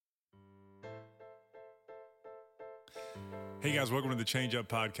Hey guys, welcome to the Change Up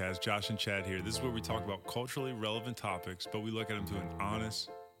Podcast. Josh and Chad here. This is where we talk about culturally relevant topics, but we look at them through an honest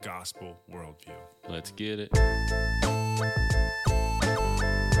gospel worldview. Let's get it.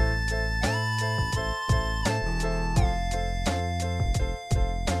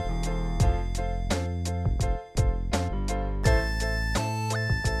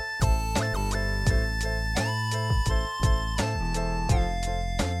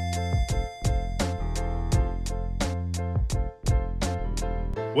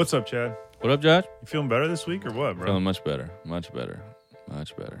 What's up, Chad? What up, Josh? You feeling better this week or what, bro? Feeling much better. Much better.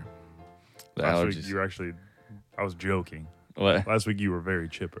 Much better. The Last allergies. week you were actually, I was joking. What? Last week you were very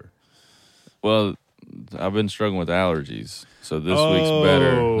chipper. Well, I've been struggling with allergies, so this week's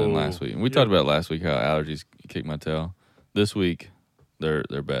better than last week. And we talked about last week how allergies kick my tail. This week, they're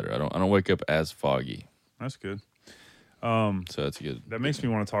better. I don't wake up as foggy, That's good. so that's good. That makes me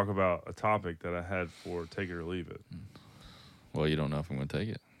want to talk about a topic that I had for Take It or Leave It. Well, you don't know if I'm going to take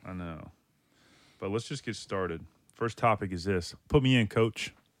it. I know. But let's just get started. First topic is this. Put me in,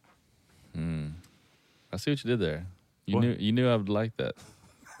 coach. I see what you did there. What? You knew I would like that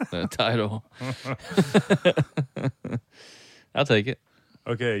title. I'll take it.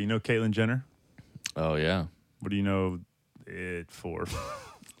 Okay, you know Caitlyn Jenner? Oh yeah. What do you know it for?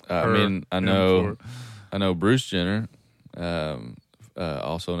 I Her, mean, I him know for. Bruce Jenner,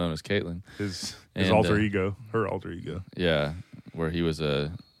 also known as Caitlyn. His And, alter ego, her alter ego. Yeah, where he was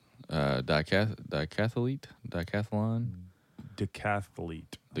a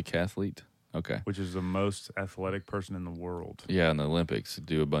decathlete. Okay. Which is the most athletic person in the world. Yeah, in the Olympics,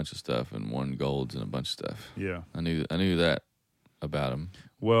 do a bunch of stuff and won golds and a bunch of stuff. Yeah. I knew that about him.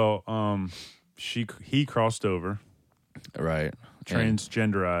 Well, he crossed over, Right.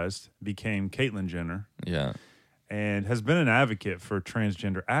 transgenderized, became Caitlyn Jenner, Yeah. and has been an advocate for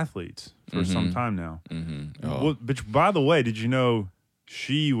transgender athletes for some time now. Mm-hmm. Oh. Well, but by the way, did you know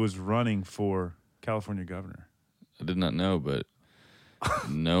she was running for California governor? I did not know, but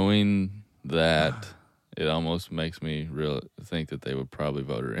knowing that, it almost makes me think that they would probably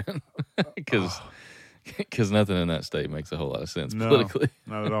vote her in because nothing in that state makes a whole lot of sense politically.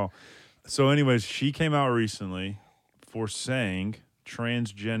 Not at all. So anyways, she came out recently for saying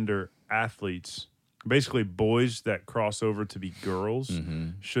transgender athletes, basically boys that cross over to be girls,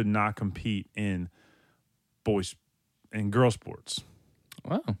 should not compete in girl sports.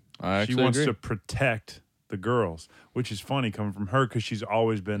 Wow. I She actually wants agree. to protect the girls, which is funny coming from her because she's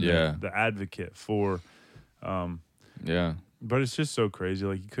always been the advocate for. Yeah. But it's just so crazy.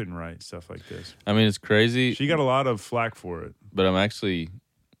 Like, you couldn't write stuff like this. I mean, it's crazy, She got a lot of flack for it. but I'm actually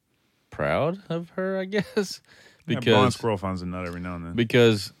proud of her, I guess, Blonde because squirrel finds a nut every now and then.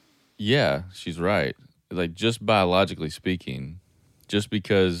 because yeah, she's right. Like, just biologically speaking, just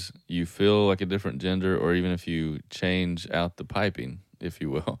because you feel like a different gender, or even if you change out the piping, if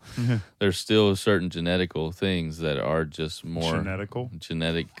you will, there's still certain genetical things that are just more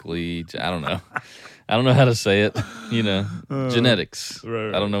genetically. I don't know. I don't know how to say it. Genetics. Right.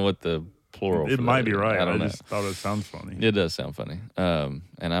 I don't know what the plural. It for might that be is. right. I don't know. just thought it sounds funny. It does sound funny, and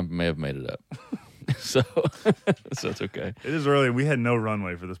I may have made it up. so it's okay. It is early. We had no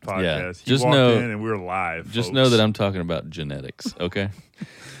runway for this podcast. Yeah. He Just walked know- in and we were live. Just folks. know that I'm talking about genetics, okay?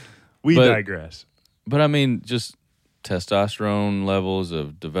 We but- digress. But I mean, just testosterone levels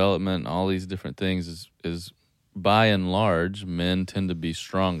of development, all these different things is by and large, men tend to be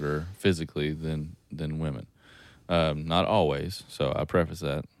stronger physically than women. Not always, so I preface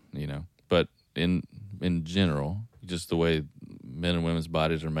that, but in general, just the way men and women's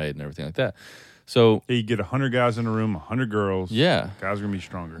bodies are made and everything like that. So You get 100 guys in a room, 100 girls. yeah, Guys are going to be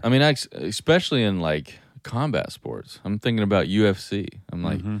stronger. I mean, especially in like combat sports. I'm thinking about UFC. I'm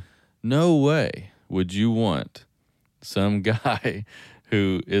like, no way would you want some guy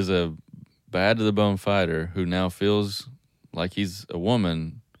who is a bad to the bone fighter who now feels like he's a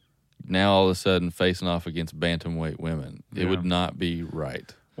woman, now all of a sudden facing off against bantamweight women. It would not be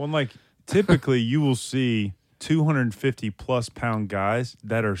right. Well, like, typically you will see 250 plus pound guys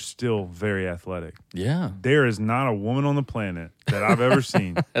that are still very athletic. Yeah. There is not a woman on the planet that I've ever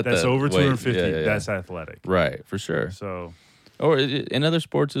seen that's that over weight. 250 Yeah. that's athletic. Right, for sure. So, Or in other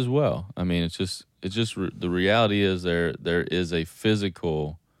sports as well. I mean, it's just the reality is there is a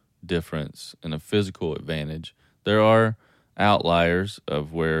physical difference and a physical advantage. There are outliers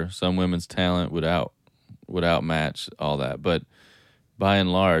of where some women's talent would outmatch all that, but by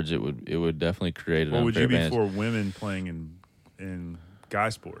and large, it would definitely create an what would unfair you be advantage. for women playing in guy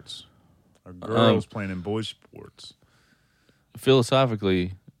sports or girls playing in boys sports?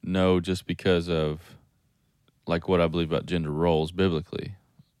 Philosophically, no, just because of like what I believe about gender roles biblically.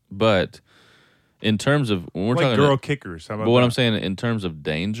 But in terms of when we're like talking girl kickers. How about but what that? I'm saying in terms of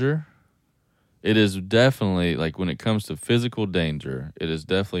danger, it is definitely like when it comes to physical danger, it is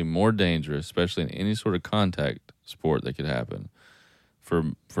definitely more dangerous, especially in any sort of contact sport that could happen.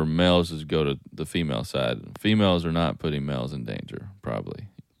 For males to go to the female side. Females are not putting males in danger, probably.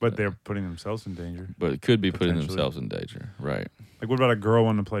 But they're putting themselves in danger. But it could be putting Potentially. themselves in danger, right? Like, what about a girl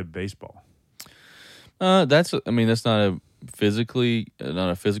wanting to play baseball? That's not a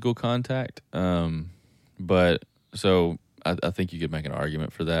physical contact. But so I think you could make an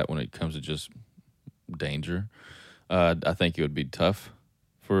argument for that when it comes to just danger. I think it would be tough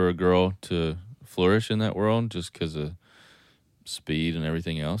for a girl to flourish in that world just because of speed and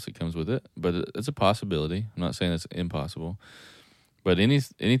everything else that comes with it. But it's a possibility. I'm not saying it's impossible. But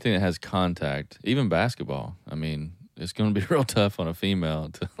anything that has contact, even basketball, I mean, it's going to be real tough on a female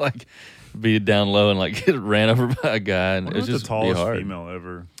to like be down low and like get ran over by a guy, and it's just the tallest be hard. female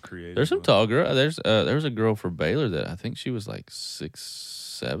ever created. There's some tall girl. There was a girl for Baylor that I think she was like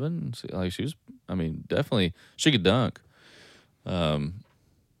 6'7". Like she was, I mean, definitely she could dunk.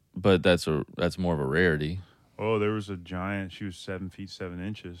 But that's more of a rarity. Oh, there was a giant. She was 7 feet 7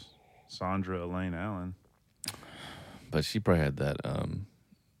 inches. Sandra Elaine Allen. But she probably had that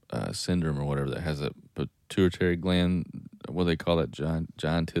syndrome or whatever that has a pituitary gland. What do they call that?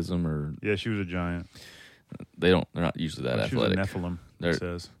 Giantism or Yeah, she was a giant. they're not usually that athletic. She was a Nephilim. They're- It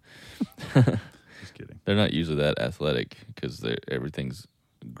says. Just kidding. They're not usually that athletic because everything's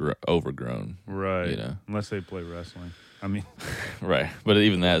overgrown. Right. You know. Unless they play wrestling. I mean, Right, but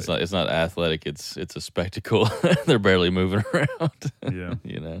even that it's not athletic. It's a spectacle. They're barely moving around. yeah.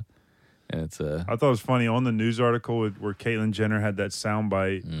 You know, and it's I thought it was funny on the news article where Caitlyn Jenner had that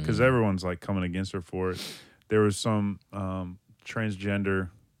soundbite because everyone's like coming against her for it. There was some transgender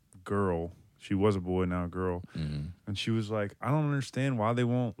girl. She was a boy, now a girl, and she was like, "I don't understand why they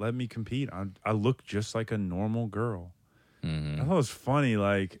won't let me compete. I look just like a normal girl." I thought it was funny.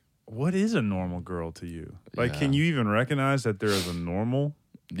 Like, what is a normal girl to you? Like, can you even recognize that there is a normal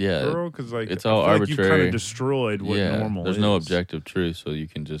girl? Because like it's I all feel like arbitrary. you kind of destroyed what normal there's is. no objective truth, so you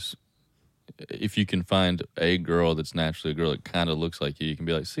can just if you can find a girl that's naturally a girl that kind of looks like you can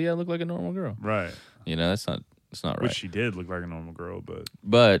be like, see, I look like a normal girl. Right. You know, it's not right. Which she did look like a normal girl,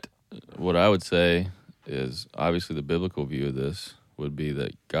 but what I would say is obviously the biblical view of this would be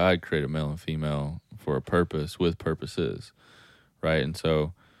that God created male and female for a purpose with purposes, right? And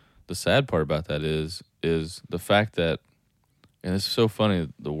so the sad part about that is the fact that, and it's so funny,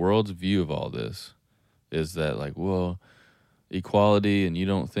 the world's view of all this is that like, well, equality and you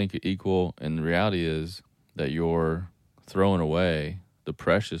don't think it equal, and the reality is that you're throwing away the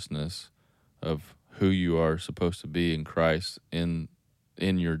preciousness of who you are supposed to be in Christ in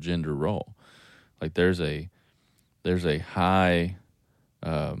your gender role. Like there's a high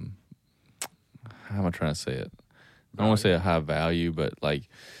how am I trying to say it? I don't want to say a high value, but like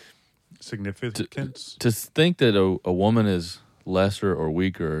significance. To think that a woman is lesser or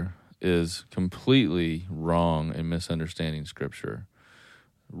weaker is completely wrong and misunderstanding Scripture.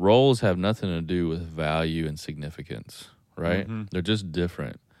 Roles have nothing to do with value and significance, right? They're just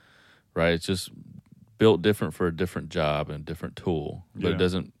different, right? It's just built different for a different job and a different tool, but it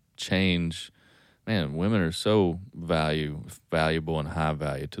doesn't change. Man, women are so valuable and high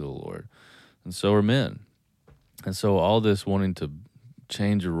value to the Lord, and so are men. And so all this wanting to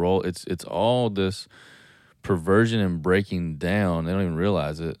change your role, it's all this perversion and breaking down, they don't even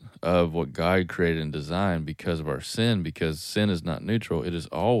realize it, of what God created and designed because of our sin, because sin is not neutral. It is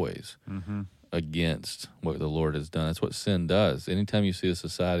always against what the Lord has done. That's what sin does. Anytime you see a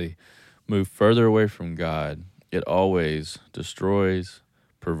society move further away from God, it always destroys,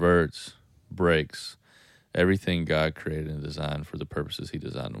 perverts, breaks everything God created and designed for the purposes He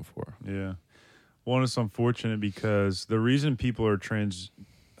designed them for. Yeah. Well, it's unfortunate because the reason people are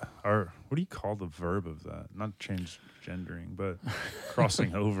what do you call the verb of that? Not transgendering, but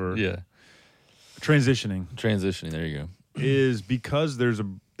crossing over. Yeah. Transitioning, there you go. is because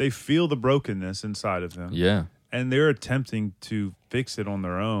they feel the brokenness inside of them. Yeah. And they're attempting to fix it on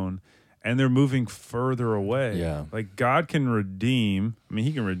their own, and they're moving further away. Yeah. Like God can redeem. I mean,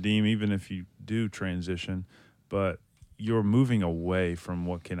 He can redeem even if you do transition, but you're moving away from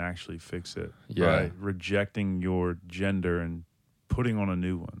what can actually fix it by rejecting your gender and putting on a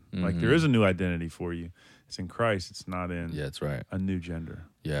new one. Like there is a new identity for you. It's in Christ. It's not in that's right. a new gender.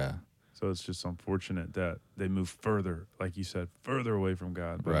 Yeah. So it's just unfortunate that they move further, like you said, further away from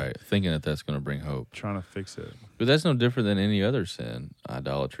God. Right. Thinking that that's going to bring hope. Trying to fix it. But that's no different than any other sin,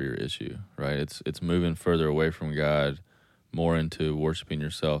 idolatry or issue, right? It's moving further away from God, more into worshiping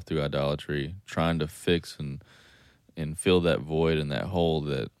yourself through idolatry, trying to fix and fill that void and that hole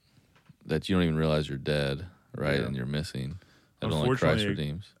that that you don't even realize you're dead, right? Yeah. And you're missing. That only Christ Unfortunately,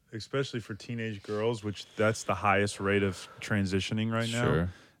 redeems. especially for teenage girls, which that's the highest rate of transitioning right now. Sure.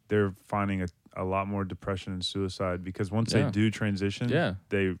 They're finding a lot more depression and suicide because once Yeah. they do transition, Yeah.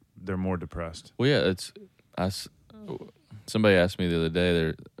 they're more depressed. Well, yeah, somebody asked me the other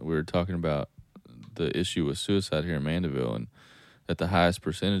day, we were talking about the issue with suicide here in Mandeville, and that the highest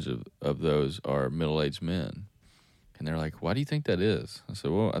percentage of those are middle-aged men. And they're like, why do you think that is? I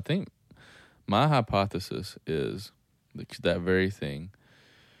said, well, I think my hypothesis is that very thing.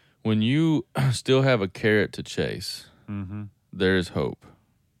 When you still have a carrot to chase, Mm-hmm. there is hope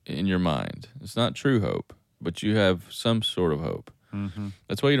in your mind. It's not true hope, but you have some sort of hope. Mm-hmm.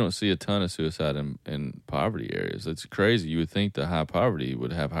 That's why you don't see a ton of suicide in poverty areas. It's crazy. You would think the high poverty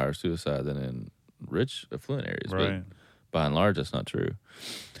would have higher suicide than in rich, affluent areas. Right. But by and large, that's not true.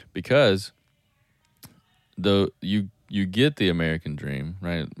 Because you get the American dream,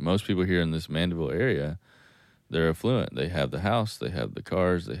 right? Most people here in this Mandeville area, they're affluent. They have the house, they have the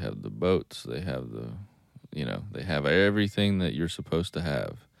cars, they have the boats, they have they have everything that you're supposed to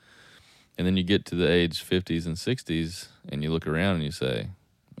have. And then you get to the age 50s and 60s, and you look around and you say,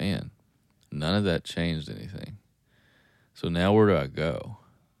 man, none of that changed anything. So now where do I go?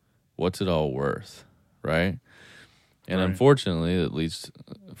 What's it all worth, right? And Right. unfortunately,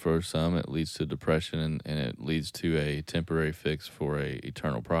 for some, it leads to depression, and it leads to a temporary fix for a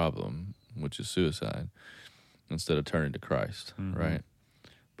eternal problem, which is suicide, instead of turning to Christ, Mhm. right?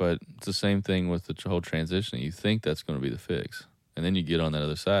 But it's the same thing with the whole transition. You think that's going to be the fix. And then you get on that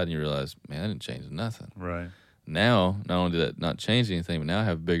other side and you realize, man, that didn't change nothing. Right. Now, not only did that not change anything, but now I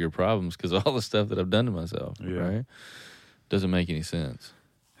have bigger problems because of all the stuff that I've done to myself, Yeah. right? Doesn't make any sense.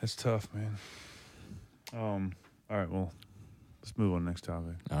 That's tough, man. All right, well, let's move on to the next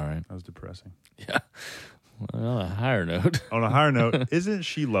topic. All right. That was depressing. Yeah. Well, on a higher note, On a higher note, isn't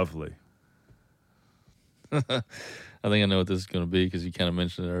she lovely? I think I know what this is going to be because you kind of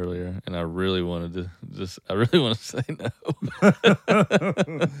mentioned it earlier, and I really wanted to say no.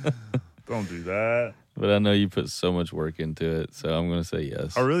 Don't do that. But I know you put so much work into it, so I'm going to say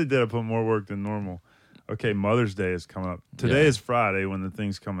yes. I really did. I put more work than normal. Okay, Mother's Day is coming up. Today Yeah. is Friday when the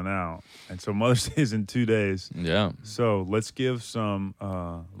thing's coming out. And so Mother's Day is in 2 days. Yeah. So let's give some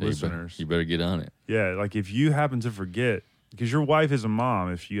listeners. You better get on it. Yeah, like if you happen to forget, because your wife is a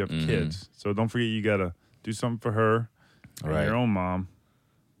mom if you have Mhm. kids. So don't forget you got to do something for her and Right. your own mom.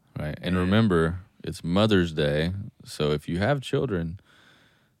 Right. And remember, it's Mother's Day. So if you have children,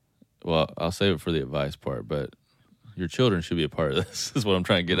 well, I'll save it for the advice part, but your children should be a part of this, is what I'm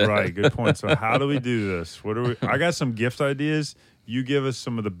trying to get at. Right, good point. So how do we do this? What are we? I got some gift ideas. You give us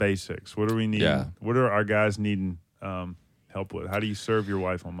some of the basics. What do we need? Yeah. What are our guys needing help with? How do you serve your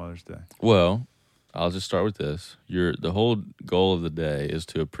wife on Mother's Day? Well, I'll just start with this. The whole goal of the day is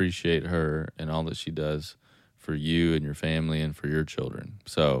to appreciate her and all that she does for you and your family and for your children.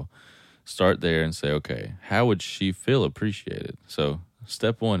 So start there and say, okay, how would she feel appreciated? So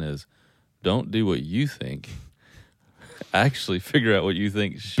step one is don't do what you think. Actually figure out what you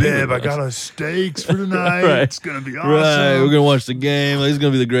think she would want. us steaks for tonight. Right. It's gonna be awesome. Right, we're gonna watch the game. It's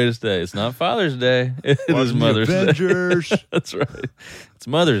gonna be the greatest day. It's not Father's Day. It is Watching the Mother's Day. Avengers. That's right. It's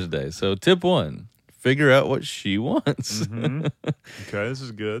Mother's Day. So tip one, figure out what she wants. Mhm. Okay, this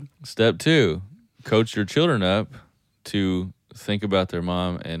is good. Step two, coach your children up to think about their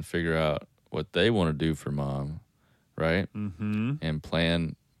mom and figure out what they want to do for mom, right? Mm-hmm. And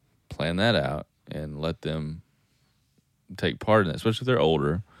plan that out and let them take part in that, especially if they're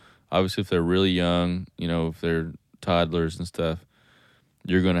older. Obviously, if they're really young, if they're toddlers and stuff,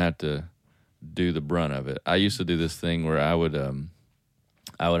 you're going to have to do the brunt of it. I used to do this thing where I would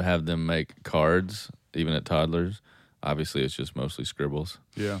have them make cards, even at toddlers. Obviously, it's just mostly scribbles.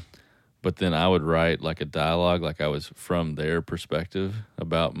 Yeah. But then I would write like a dialogue, like I was from their perspective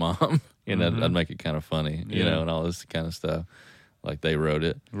about mom. I'd make it kind of funny, Yeah. and all this kind of stuff. Like they wrote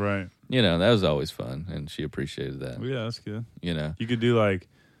it. Right. That was always fun, and she appreciated that. Well, yeah, that's good. You could do like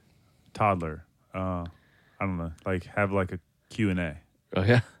toddler. I don't know, like have like a Q&A. Oh,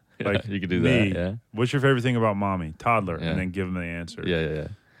 yeah? Like you could do me, that, yeah. What's your favorite thing about mommy? Toddler. Yeah. And then give them the answer. Yeah.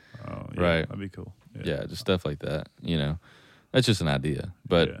 Oh, yeah. Right. That'd be cool. Yeah, just stuff like that, That's just an idea.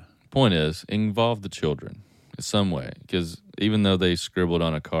 But Yeah. point is, involve the children in some way. Because even though they scribbled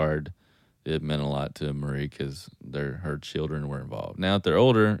on a card, it meant a lot to Marie because her children were involved. Now that they're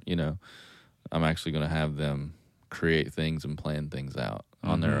older, I'm actually going to have them create things and plan things out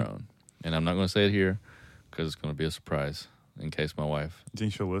on their own. And I'm not going to say it here because it's going to be a surprise. in case my wife. You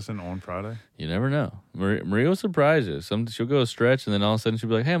think she'll listen on Friday? You never know. Maria will surprise you. She'll go a stretch, and then all of a sudden she'll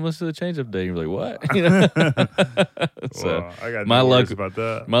be like, "Hey, I'm listening to the Change Up Day." You're like, "What?" You know? So well, I got my no luck worries about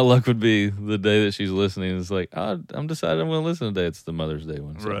that. My luck would be the day that she's listening. It's like, oh, I'm decided I'm going to listen today. It's the Mother's Day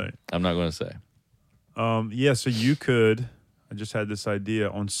one. So Right. I'm not going to say. Yeah, so you could, I just had this idea,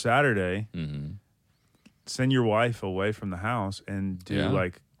 on Saturday, send your wife away from the house and do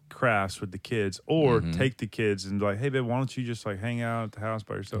like crafts with the kids, or take the kids and be like, hey, babe, why don't you just like hang out at the house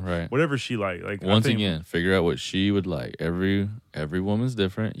by yourself? Right. Whatever she like. Once again, figure out what she would like. Every woman's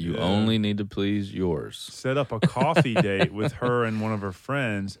different. You only need to please yours. Set up a coffee date with her and one of her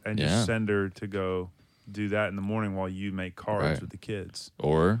friends and just send her to go do that in the morning while you make cards with the kids.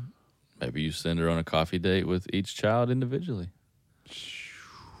 Or maybe you send her on a coffee date with each child individually.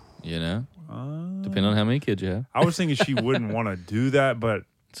 You know? Depending on how many kids you have. I was thinking she wouldn't want to do that, but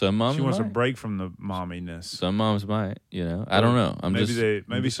some moms she wants might. a break from the momminess. Some moms might, you know. I don't know.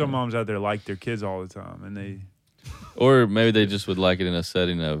 Maybe some moms out there like their kids all the time, and they, or maybe they just would like it in a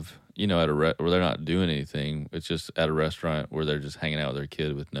setting of, you know, at where they're not doing anything. It's just at a restaurant where they're just hanging out with their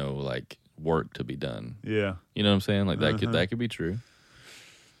kid with no like work to be done. Yeah, you know what I'm saying? Like that could be true.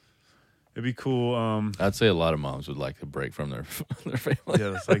 It'd be cool. I'd say a lot of moms would like a break from their family.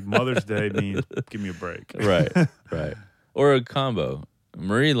 Yeah, it's like Mother's Day means give me a break. Right. Or a combo.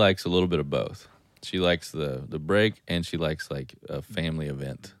 Marie likes a little bit of both. She likes the break, and she likes like a family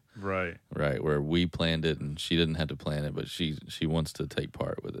event. Right, where we planned it and she didn't have to plan it, but she wants to take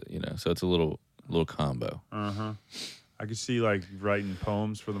part with it, you know. So it's a little combo. I could see like writing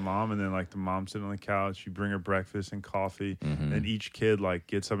poems for the mom, and then like the mom sitting on the couch, you bring her breakfast and coffee, and then each kid like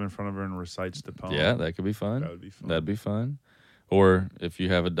gets up in front of her and recites the poem. Yeah, that could be fun. That would be fun. That'd be fun. Or if you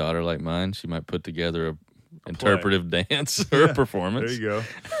have a daughter like mine, she might put together a interpretive dance or a performance. There you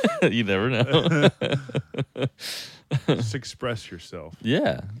go. You never know. Just express yourself.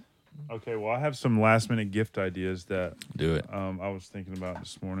 Yeah. Okay, well, I have some last minute gift ideas that do it. I was thinking about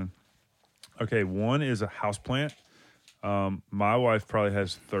this morning. Okay, one is a houseplant. My wife probably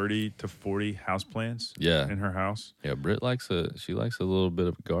has 30 to 40 houseplants in her house. Yeah, Britt likes a little bit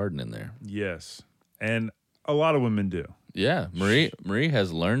of garden in there. Yes. And a lot of women do. Yeah, Marie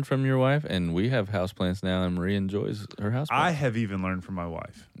has learned from your wife, and we have houseplants now, and Marie enjoys her houseplants. I have even learned from my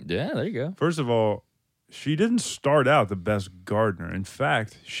wife. Yeah, there you go. First of all, she didn't start out the best gardener. In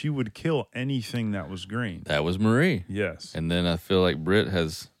fact, she would kill anything that was green. That was Marie. Yes. And then I feel like Britt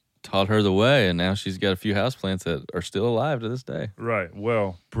has taught her the way, and now she's got a few houseplants that are still alive to this day. Right.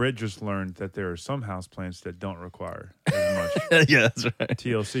 Well, Britt just learned that there are some houseplants that don't require as much yeah, that's right.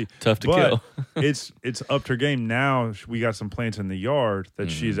 TLC. Tough to but kill. it's upped her game. Now we got some plants in the yard that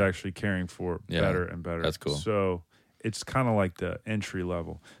she's actually caring for better and better. That's cool. So it's kind of like the entry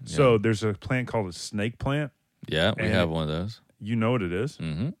level. Yeah. So there's a plant called a snake plant. Yeah, we have one of those. You know what it is?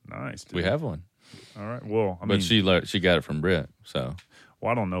 Mm-hmm. Nice. Dude. We have one. All right. Well, but she got it from Britt, so.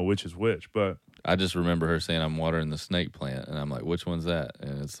 Well, I don't know which is which, but I just remember her saying, I'm watering the snake plant. And I'm like, which one's that?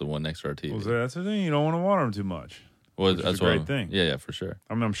 And it's the one next to our TV. Well, that's the thing. You don't want to water them too much. Well, that's a great thing. Yeah, for sure.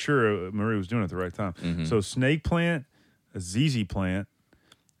 I mean, I'm sure Marie was doing it at the right time. Mm-hmm. So snake plant, a ZZ plant,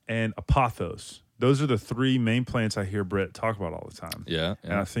 and a pothos. Those are the three main plants I hear Brett talk about all the time. Yeah.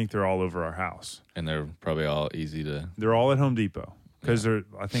 And I think they're all over our house. And they're probably all easy to... They're all at Home Depot. Because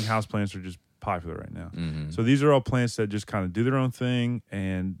I think house plants are just popular right now. Mm-hmm. So these are all plants that just kind of do their own thing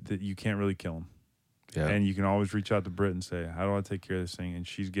and that you can't really kill them. Yeah. And you can always reach out to Britt and say, how do I take care of this thing? And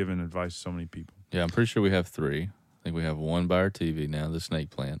she's given advice to so many people. Yeah, I'm pretty sure we have three. I think we have one by our TV now, the snake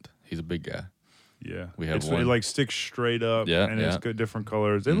plant. He's a big guy. Yeah. We have one. It like sticks straight up and it's good different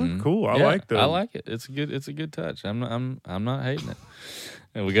colors. They look cool. I like those. I like it. It's a good touch. I'm not hating it.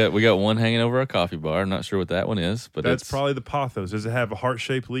 And we got one hanging over our coffee bar. I'm not sure what that one is, but that's probably the pothos. Does it have a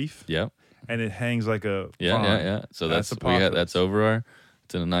heart-shaped leaf? Yep. And it hangs like a yeah. So that's over our.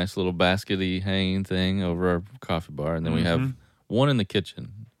 It's in a nice little baskety hanging thing over our coffee bar, and then we have one in the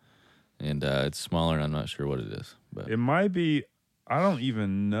kitchen, and it's smaller, and I'm not sure what it is. But it might be. I don't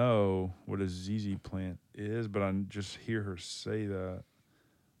even know what a ZZ plant is, but I just hear her say that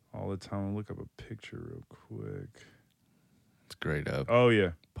all the time. I'll look up a picture real quick. It's great up. Oh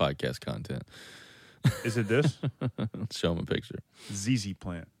yeah, podcast content. Is it this? Show them a picture. ZZ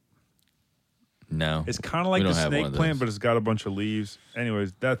plant. No. It's kind of like the snake plant, but it's got a bunch of leaves.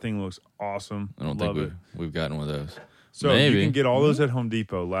 Anyways, that thing looks awesome. I don't think we've gotten one of those. So maybe. You can get all those at Home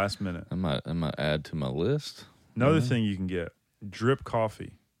Depot last minute. I might add to my list. Another thing you can get, drip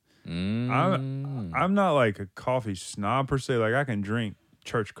coffee. I'm not like a coffee snob per se. Like I can drink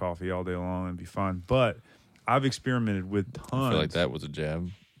church coffee all day long and be fine. But I've experimented with tons. I feel like that was a jab.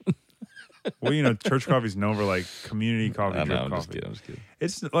 Well, church coffee's known for like community coffee, I know, drip I'm coffee. just kidding.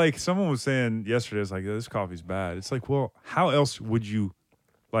 It's like someone was saying yesterday, it's like, this coffee's bad. It's like, well, how else would you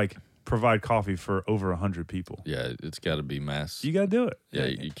like provide coffee for over 100 people? Yeah, it's got to be mass. You got to do it. Yeah,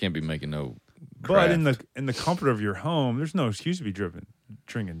 you can't be making no But craft. in the comfort of your home, there's no excuse to be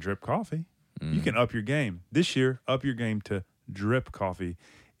drinking drip coffee. You can up your game. This year, up your game to drip coffee.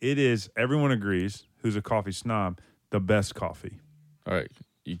 It is, everyone agrees, who's a coffee snob, the best coffee. All right.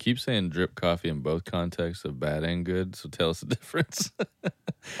 You keep saying drip coffee in both contexts of bad and good, so tell us the difference.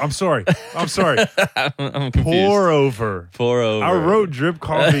 I'm sorry. I'm confused. Pour over. Pour over. I wrote drip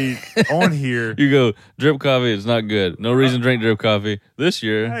coffee on here. You go, drip coffee is not good. No reason to drink drip coffee. This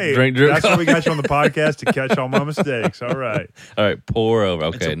year, Hey, drink drip that's coffee. why we got you on the podcast, to catch all my mistakes. All right. All right, pour over.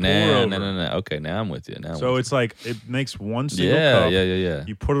 It's Okay, a pour over. no. Okay, now I'm with you. Now So it's like, it makes one single yeah, cup. yeah.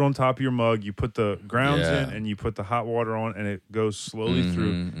 You put it on top of your mug, you put the grounds Yeah. in, and you put the hot water on, and it goes slowly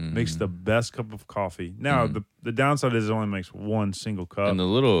through. Makes the best cup of coffee. Now, the downside is it only makes one single cup. And the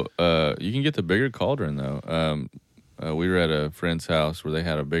little, you can get the bigger cauldron though. We were at a friend's house where they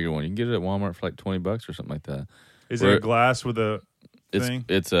had a bigger one. You can get it at Walmart for like $20 or something like that. Is it a glass with a thing?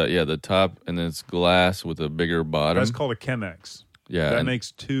 It's the top, and then it's glass with a bigger bottom. That's called a Chemex. Yeah, That and-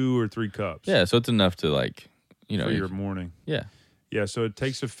 makes 2 or 3 cups. yeah. So it's enough to like, For you your morning. yeah. Yeah, so it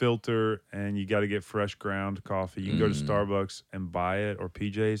takes a filter, and you got to get fresh ground coffee. You can go to Starbucks and buy it, or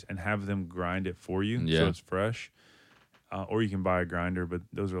PJ's, and have them grind it for you, Yeah. so it's fresh. Or you can buy a grinder, but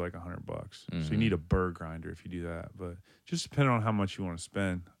those are like $100. So you need a burr grinder if you do that. But just depending on how much you want to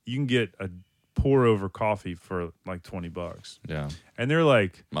spend, you can get a pour over coffee for like $20. Yeah. And they're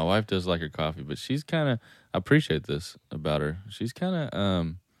like, My wife does like her coffee, but she's kind of, I appreciate this about her. She's kind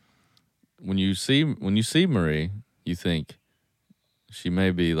of, when you see Marie, you think she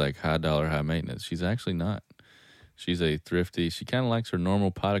may be like high dollar, high maintenance. She's actually not. She's a thrifty. She kind of likes her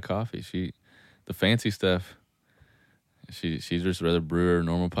normal pot of coffee. The fancy stuff, she'd just rather brew her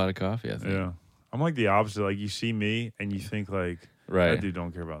normal pot of coffee, I think. yeah. I'm like the opposite. Like, you see me and you think like, Right. that dude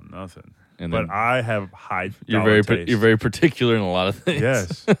don't care about nothing. And But then I have high you're dollar very taste. you're very particular in a lot of things.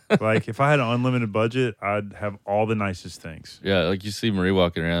 Yes. Like, if I had an unlimited budget, I'd have all the nicest things. Yeah, like you see Marie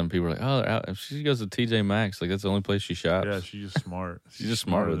walking around, and people are like, "Oh, they're out." If she goes to TJ Maxx, like that's the only place she shops. Yeah, she's just smart. she's just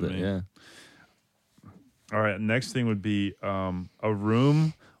smart smarter with than it. me. Yeah. All right, next thing would be a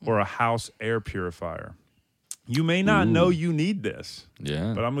room or a house air purifier. You may not know you need this,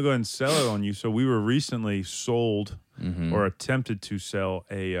 Yeah. but I'm going to go ahead and sell it on you. So we were recently sold or attempted to sell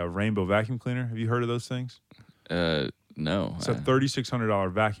a rainbow vacuum cleaner. Have you heard of those things? No. It's a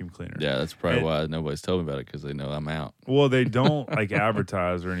 $3,600 vacuum cleaner. Yeah, that's probably And- why nobody's told me about it, because they know I'm out. Well, they don't like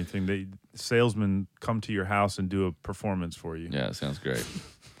advertise or anything. Salesmen come to your house and do a performance for you. Yeah, it sounds great.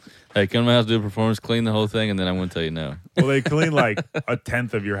 Hey, come to my house, do a performance, clean the whole thing, and then I'm going to tell you no. Well, they clean like a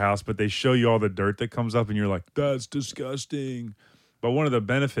tenth of your house, but they show you all the dirt that comes up, and you're like, that's disgusting. But one of the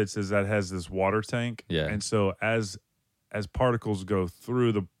benefits is that it has this water tank. Yeah. And so as particles go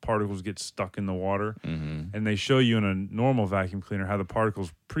through, the particles get stuck in the water. Mm-hmm. And they show you in a normal vacuum cleaner how the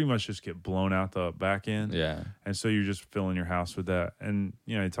particles pretty much just get blown out the back end. Yeah. And so you're just filling your house with that. And,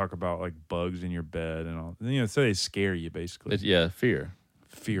 they talk about like bugs in your bed and all. So they scare you basically. Fear.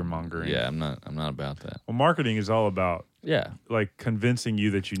 Fear mongering. Yeah, I'm not about that. Well, marketing is all about Yeah. like convincing you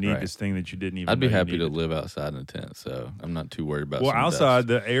that you need Right. this thing that you didn't even I'd be know you happy to needed. live outside in a tent, so I'm not too worried about Well, some outside,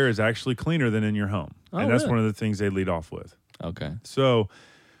 dust. the air is actually cleaner than in your home. Oh, And that's really? one of the things they lead off with. Okay. So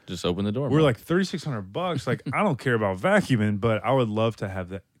Just open the door. we're Mike. like $3,600. Like, I don't care about vacuuming, but I would love to have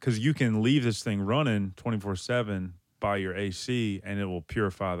that because you can leave this thing running 24/7 by your AC and it will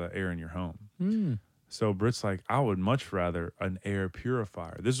purify the air in your home. So Britt's like, I would much rather an air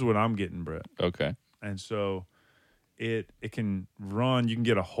purifier. This is what I'm getting, Britt. Okay. And so it can run. You can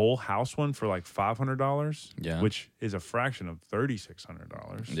get a whole house one for like $500. Yeah. Which is a fraction of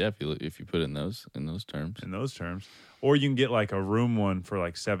 $3,600. Yeah, if you put it in those terms. In those terms, or you can get like a room one for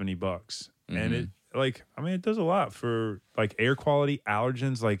like $70, and it it does a lot for like air quality,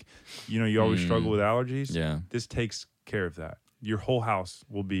 allergens. Like, you always struggle with allergies. Yeah. This takes care of that. Your whole house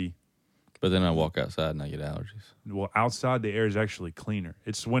will be. But then I walk outside and I get allergies. Well, outside the air is actually cleaner.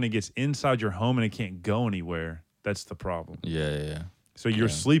 It's when it gets inside your home and it can't go anywhere. That's the problem. Yeah. So you're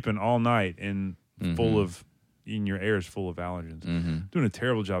sleeping all night and your air is full of allergens. Doing a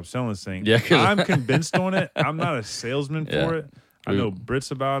terrible job selling this thing. Yeah, 'cause- I'm convinced on it. I'm not a salesman Yeah. for it. I know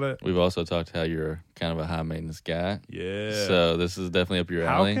Britt's about it. We've also talked how you're kind of a high maintenance guy. Yeah. So this is definitely up your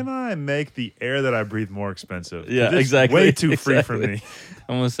How alley. can I make the air that I breathe more expensive? Yeah, This is exactly. Way too free for Exactly. me.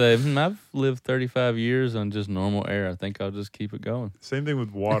 I'm gonna say I've lived 35 years on just normal air. I think I'll just keep it going. Same thing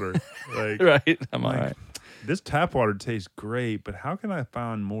with water. Like, Right? I'm all Like, right. this tap water tastes great, but how can I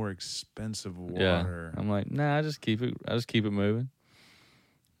find more expensive water? I'm like, nah, I just keep it moving.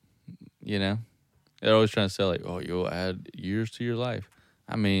 You know, they're always trying to sell like, oh, you'll add years to your life.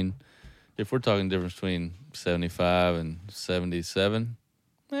 I mean, if we're talking difference between 75 and 77,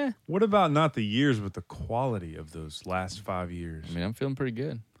 What about not the years, but the quality of those last 5 years? I mean, I'm feeling pretty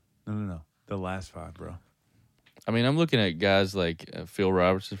good. No. The last 5, bro. I mean, I'm looking at guys like Phil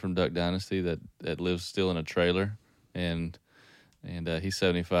Robertson from Duck Dynasty that lives still in a trailer, and he's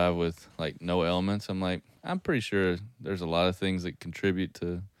 75 with like no ailments. I'm like, I'm pretty sure there's a lot of things that contribute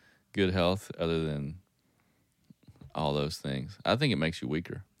to good health other than all those things. I think it makes you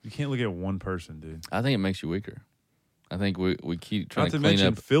weaker. You can't look at one person, dude. I think it makes you weaker. I think we keep trying Not to to clean mention,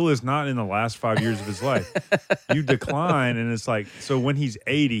 up. Phil is not in the last 5 years of his life. You decline, and it's like, so when he's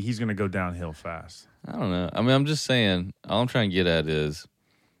 80, he's going to go downhill fast. I don't know. I mean, I'm just saying, all I'm trying to get at is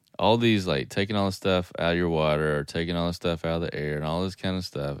all these, like, taking all the stuff out of your water or taking all the stuff out of the air and all this kind of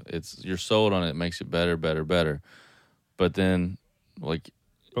stuff. You're sold on it. It makes it better. But then, like,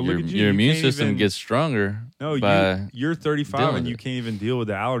 But your look at you, you immune can't system even- gets stronger. No, by you're 35 dealing and with you it. can't even deal with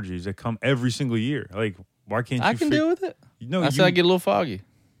the allergies that come every single year. Like, why can't you? I can deal with it. No, I said I get a little foggy.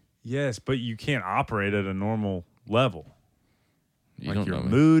 Yes, but you can't operate at a normal level. You don't you're know me.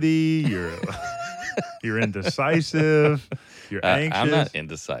 moody. You're indecisive. You're anxious. I'm not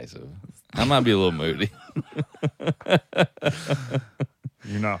indecisive. I might be a little moody.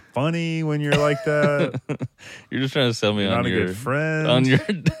 You're not funny when you're like that. You're just trying to sell me You're on not a your good friend. on your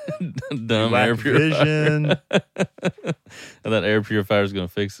You dumb lack air purifier. vision. And that air purifier is going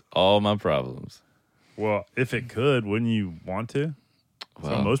to fix all my problems. Well, if it could, wouldn't you want to? That's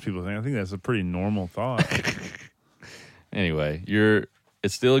Well, what most people think. I think that's a pretty normal thought. anyway,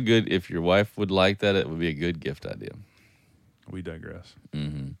 it's still a good, if your wife would like that, it would be a good gift idea. We digress.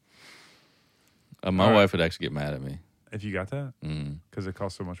 My All right. wife would actually get mad at me. If you got that, because it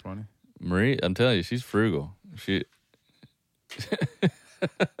costs so much money. Marie, I'm telling you, she's frugal.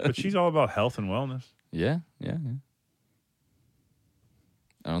 But she's all about health and wellness. Yeah.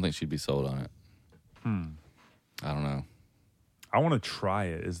 I don't think she'd be sold on it. I don't know. I want to try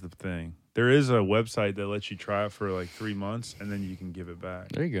it is the thing. There is a website that lets you try it for like 3 months and then you can give it back.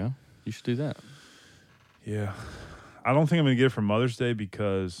 There you go. You should do that. Yeah. I don't think I'm going to get it for Mother's Day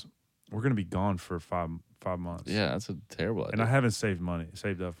because we're going to be gone for five months. Yeah, that's a terrible idea. And I haven't saved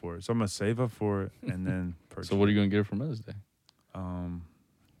up for it. So I'm going to save up for it and then purchase. So what are you going to get her for Mother's Day?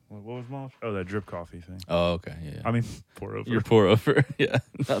 What was Mom's? Oh, that drip coffee thing. Oh, okay. Yeah. I mean, pour over. Your pour over. Yeah,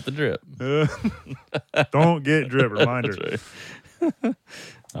 not the drip. Don't get drip, reminder. That's right.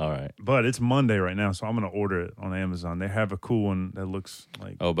 All right. But it's Monday right now, so I'm going to order it on Amazon. They have a cool one that looks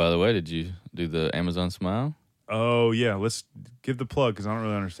like... Oh, by the way, did you do the Amazon Smile? Oh, yeah. Let's give the plug because I don't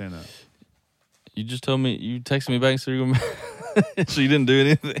really understand that. You just told me, you texted me back, so so you didn't do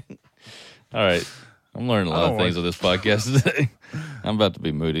anything. All right. I'm learning a lot of things on this podcast today. I'm about to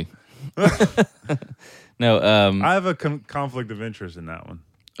be moody. No, I have a conflict of interest in that one.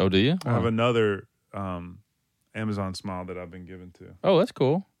 oh, do you? I have another Amazon Smile that I've been given to. Oh, that's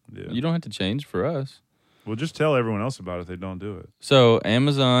cool. Yeah. You don't have to change for us. Well, just tell everyone else about it if they don't do it. So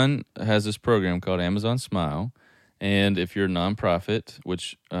Amazon has this program called Amazon Smile, and if you're a nonprofit,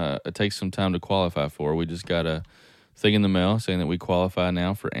 which it takes some time to qualify for, we just got a thing in the mail saying that we qualify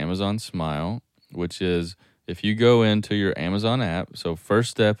now for Amazon Smile, which is if you go into your Amazon app. So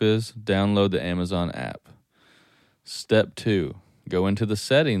first step is download the Amazon app. Step 2, go into the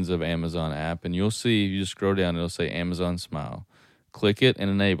settings of Amazon app, and you'll see, you just scroll down, it'll say Amazon Smile. Click it and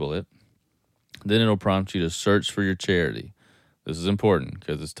enable it. Then it'll prompt you to search for your charity. This is important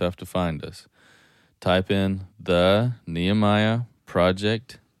because it's tough to find us. Type in the Nehemiah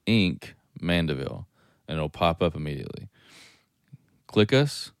Project Inc. Mandeville, and it'll pop up immediately. Click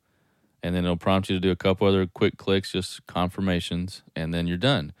us, and then it'll prompt you to do a couple other quick clicks, just confirmations, and then you're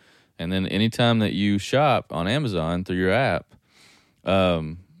done. And then anytime that you shop on Amazon through your app,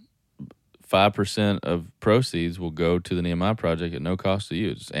 5% of proceeds will go to the Nehemiah Project at no cost to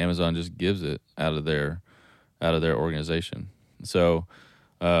you. Amazon just gives it out of their organization. So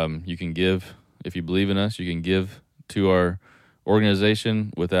you can give, if you believe in us, you can give to our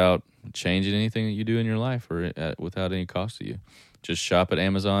organization without changing anything that you do in your life or without any cost to you. Just shop at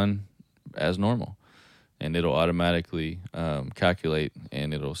Amazon as normal, and it'll automatically calculate,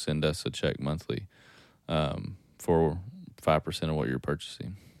 and it'll send us a check monthly for 5% of what you're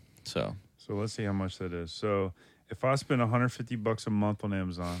purchasing. So let's see how much that is. So if I spend $150 a month on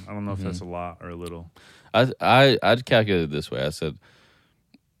Amazon, I don't know if that's a lot or a little. I'd calculate it this way. I said,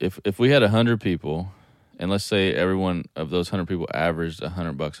 if we had 100 people, and let's say every one of those 100 people averaged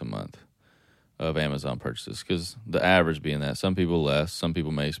 $100 a month, of Amazon purchases, because the average being that some people less, some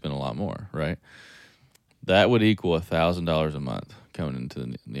people may spend a lot more, right? That would equal $1,000 a month coming into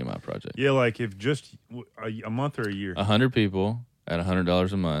the Nehemiah Project. Yeah, like if just a month or a year. 100 people at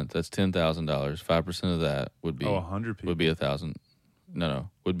 $100 a month, that's $10,000. 5% of that would be 100 people would be $1,000.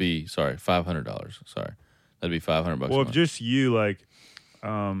 Would be $500. Sorry, that'd be $500 a Well, month. if just you like,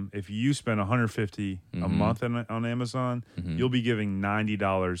 if you spend $150 a month on Amazon, you'll be giving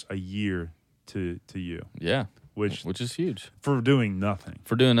 $90 a year to you. Yeah, which is huge for doing nothing.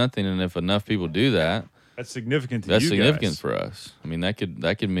 And if enough people do that, that's significant. That's you significant guys. for us. I mean, that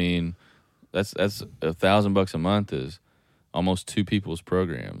could mean that's $1,000 a month is almost 2 people's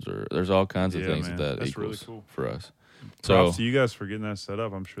programs, or there's all kinds of things man. that That's equals really cool. for us. Props to you guys for getting that set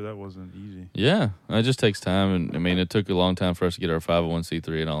up. I'm sure that wasn't easy. Yeah, it just takes time, and I mean, it took a long time for us to get our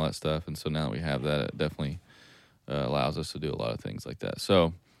 501c3 and all that stuff, and so now that we have that, it definitely allows us to do a lot of things like that.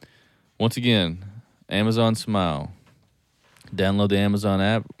 So, once again, Amazon Smile. Download the Amazon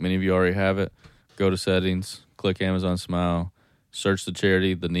app. Many of you already have it. Go to settings, click Amazon Smile, search the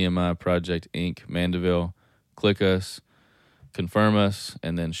charity, the Nehemiah Project, Inc., Mandeville. Click us, confirm us,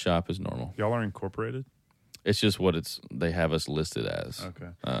 and then shop as normal. Y'all are incorporated? It's just what they have us listed as. Okay.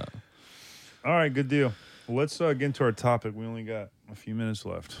 All right, good deal. Well, let's get into our topic. We only got a few minutes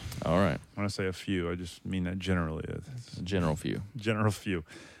left. All right. When I say a few, I just mean that generally. It's a general few. General few.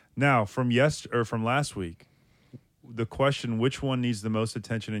 Now, from last week, the question, which one needs the most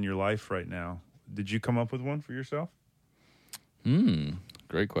attention in your life right now? Did you come up with one for yourself?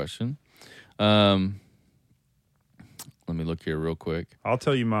 Great question. Let me look here real quick. I'll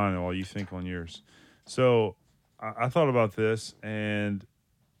tell you mine while you think on yours. So I thought about this, and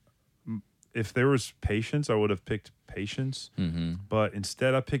if there was patience, I would have picked patience. But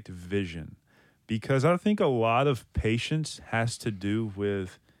instead, I picked vision, because I think a lot of patience has to do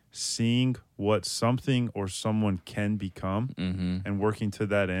with seeing what something or someone can become and working to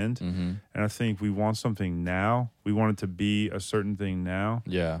that end. And I think we want something now. We want it to be a certain thing now.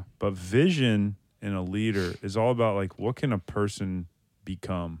 Yeah. But vision in a leader is all about, like, what can a person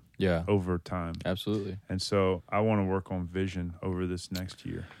become over time? Absolutely. And so I want to work on vision over this next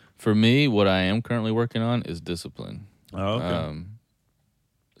year. For me, what I am currently working on is discipline. Oh, okay.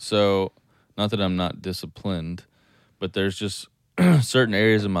 So, not that I'm not disciplined, but there's just certain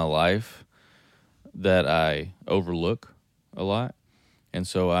areas of my life that I overlook a lot. And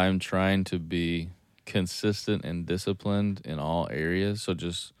so I'm trying to be consistent and disciplined in all areas. So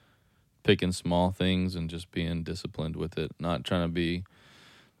just picking small things and just being disciplined with it. Not trying to be...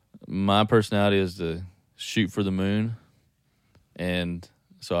 My personality is to shoot for the moon. And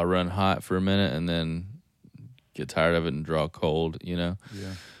so I run hot for a minute and then get tired of it and draw cold, you know?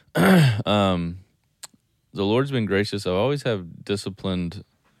 Yeah. The Lord's been gracious. I always have disciplined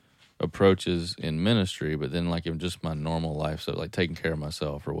approaches in ministry, but then like in just my normal life, so like taking care of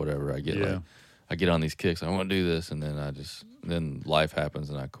myself or whatever, I get on these kicks. I want to do this, and then life happens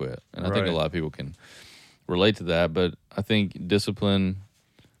and I quit. And I think a lot of people can relate to that. But I think discipline,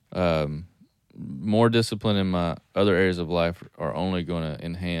 more discipline in my other areas of life are only going to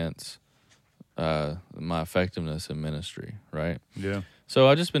enhance my effectiveness in ministry, right? Yeah. So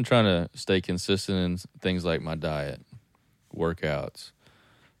I've just been trying to stay consistent in things like my diet, workouts,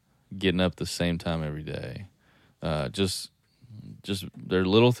 getting up the same time every day. Just they're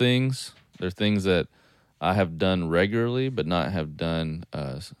little things. They're things that I have done regularly, but not have done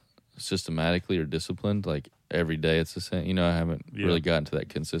systematically or disciplined. Like every day, it's the same. You know, I haven't really gotten to that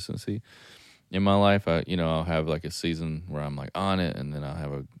consistency in my life. I'll have like a season where I'm like on it, and then I'll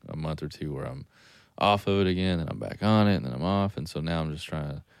have a month or two where I'm off of it again, and I'm back on it, and then I'm off. And so now I'm just trying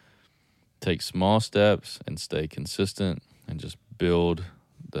to take small steps and stay consistent and just build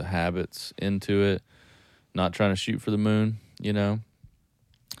the habits into it, not trying to shoot for the moon, you know?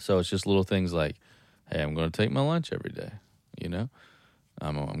 So it's just little things like, hey, I'm going to take my lunch every day, you know?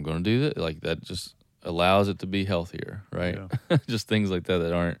 I'm going to do that. Like that just allows it to be healthier, right? Yeah. Just things like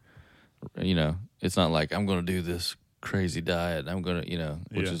that aren't, you know, it's not like I'm going to do this crazy diet. I'm going to, you know,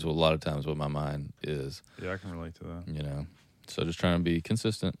 which is a lot of times what my mind is. Yeah, I can relate to that. You know, so just trying to be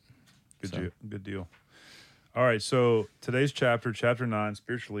consistent. Good deal. All right, so today's chapter 9,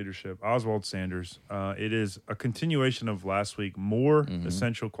 Spiritual Leadership, Oswald Sanders. It is a continuation of last week, more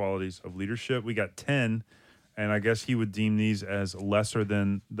essential qualities of leadership. We got 10, and I guess he would deem these as lesser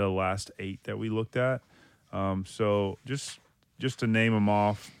than the last 8 that we looked at. So just to name them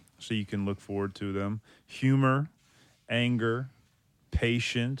off so you can look forward to them. Humor, anger,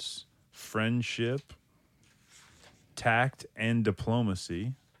 patience, friendship, tact and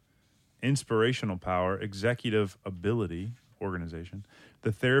diplomacy, inspirational power, executive ability, organization,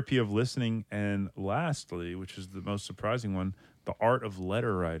 the therapy of listening, and lastly, which is the most surprising one, the art of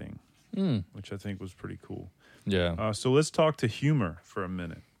letter writing, which I think was pretty cool. Yeah. So let's talk to humor for a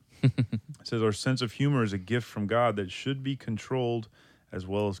minute. It says our sense of humor is a gift from God that should be controlled as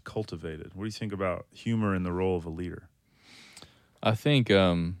well as cultivated. What do you think about humor in the role of a leader? I think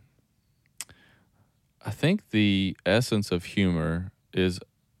the essence of humor is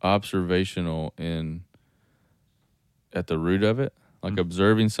observational at the root of it, like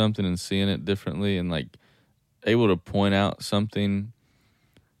observing something and seeing it differently, and like able to point out something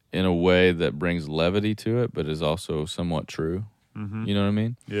in a way that brings levity to it, but is also somewhat true. Mm-hmm. You know what I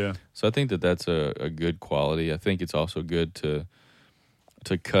mean? Yeah. So I think that's a good quality. I think it's also good to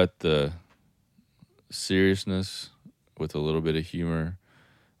cut the seriousness with a little bit of humor,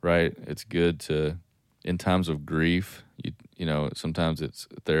 right? It's good to, in times of grief, you know, sometimes it's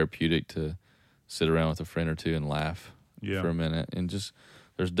therapeutic to sit around with a friend or two and laugh for a minute. And just,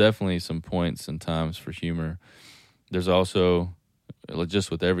 there's definitely some points and times for humor. There's also, just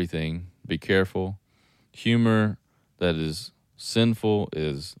with everything, be careful. Humor that is sinful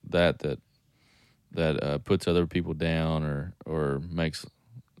is that puts other people down or makes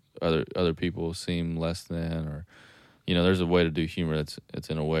other people seem less than, or, you know, there's a way to do humor it's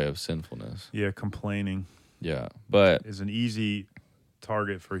in a way of sinfulness. Yeah, complaining. Yeah, but is an easy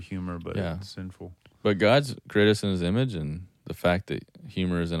target for humor, but it's sinful. But God's created us in His image, and the fact that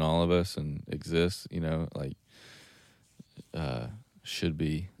humor is in all of us and exists, you know, like, should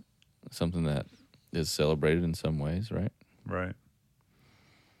be something that is celebrated in some ways, right? Right.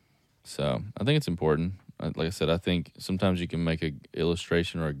 So I think it's important. Like I said, I think sometimes you can make an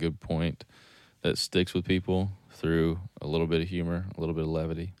illustration or a good point that sticks with people through a little bit of humor, a little bit of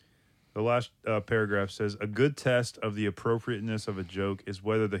levity. The last paragraph says, a good test of the appropriateness of a joke is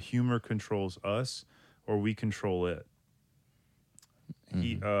whether the humor controls us or we control it.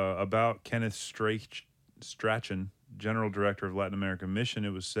 About Kenneth Strachan, General Director of Latin American Mission,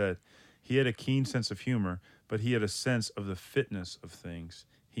 it was said, he had a keen sense of humor, but he had a sense of the fitness of things.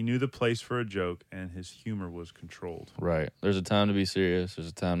 He knew the place for a joke, and his humor was controlled. Right. There's a time to be serious. There's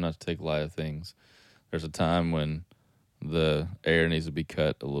a time not to take light of things. There's a time when the air needs to be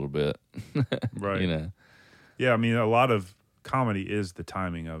cut a little bit. Right. You know? Yeah, I mean, a lot of comedy is the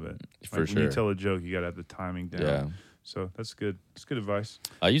timing of it. For sure. When you tell a joke, you got to have the timing down. Yeah. So that's good. That's good advice.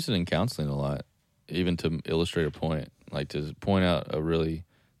 I use it in counseling a lot, even to illustrate a point, like to point out a really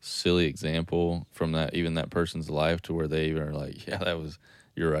silly example from that person's life to where they even are like, yeah,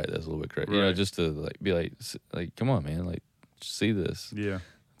 you're right, that's a little bit crazy. Right. You know, just to be like, come on, man, like, see this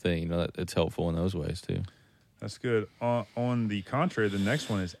thing. You know, it's helpful in those ways too. That's good. On the contrary, the next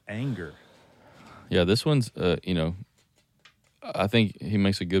one is anger. Yeah, this one's, you know, I think he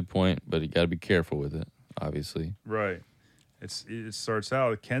makes a good point, but you got to be careful with it, obviously. Right. It starts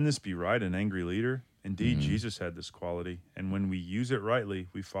out, can this be right, an angry leader? Indeed, Jesus had this quality, and when we use it rightly,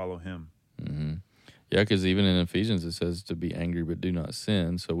 we follow him. Mm-hmm. Yeah, because even in Ephesians it says to be angry but do not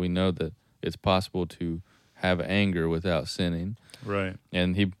sin, so we know that it's possible to have anger without sinning. Right.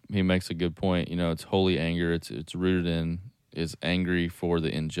 And he makes a good point. You know, it's holy anger. It's rooted in, is angry for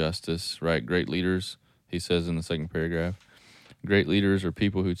the injustice, right? Great leaders, he says in the second paragraph, great leaders are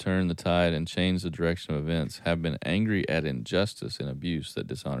people who turn the tide and change the direction of events, have been angry at injustice and abuse that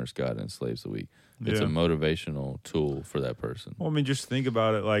dishonors God and enslaves the weak. It's a motivational tool for that person. Well, I mean, just think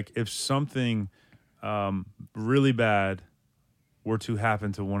about it. Like, if something really bad were to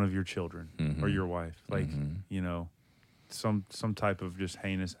happen to one of your children or your wife, like, you know, some type of just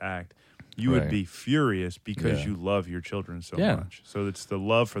heinous act, you would be furious because you love your children so much. So it's the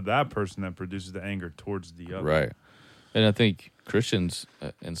love for that person that produces the anger towards the other. Right. And I think Christians,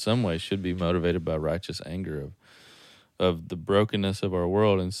 in some ways, should be motivated by righteous anger of the brokenness of our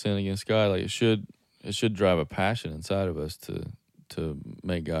world and sin against God. Like, it should drive a passion inside of us to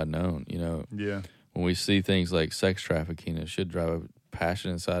make God known. You know. Yeah. When we see things like sex trafficking, it should drive a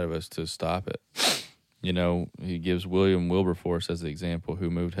passion inside of us to stop it. You know, he gives William Wilberforce as the example, who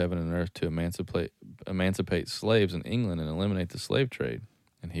moved heaven and earth to emancipate slaves in England and eliminate the slave trade,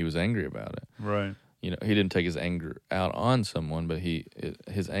 and he was angry about it. Right. You know, he didn't take his anger out on someone, but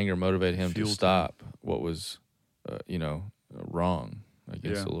his anger motivated him to stop what was, wrong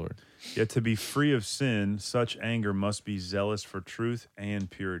against the Lord. Yet to be free of sin, such anger must be zealous for truth and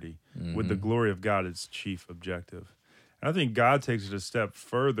purity, with the glory of God its chief objective. And I think God takes it a step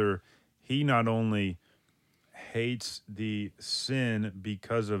further. He not only hates the sin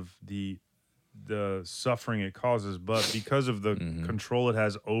because of the suffering it causes, but because of the control it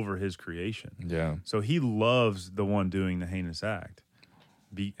has over his creation. Yeah. So he loves the one doing the heinous act,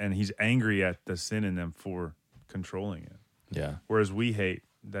 and he's angry at the sin in them for controlling it. Yeah. Whereas we hate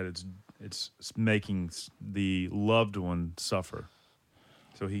that it's making the loved one suffer.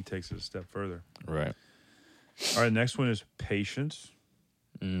 So he takes it a step further. Right. All right, next one is patience.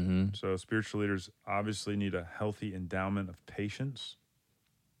 Mm-hmm. So spiritual leaders obviously need a healthy endowment of patience.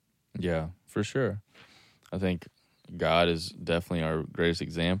 Yeah, for sure. I think God is definitely our greatest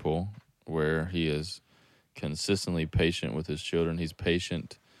example where he is consistently patient with his children. He's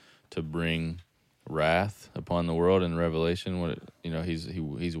patient to bring wrath upon the world in Revelation. When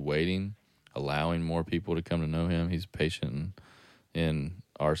he's waiting, allowing more people to come to know him. He's patient in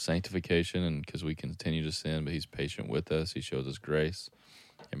our sanctification, and because we continue to sin, but he's patient with us. He shows us grace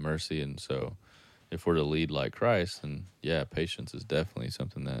and mercy, and so if we're to lead like Christ, then yeah, patience is definitely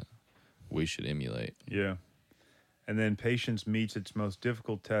something that we should emulate. Yeah. And then patience meets its most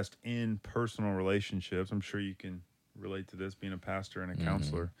difficult test in personal relationships. I'm sure you can relate to this, being a pastor and a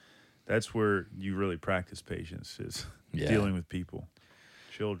counselor. That's where you really practice patience, is dealing with people,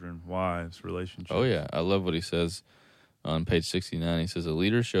 children, wives, relationships. Oh, yeah. I love what he says on page 69. He says, a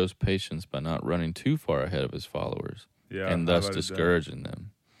leader shows patience by not running too far ahead of his followers and thus discouraging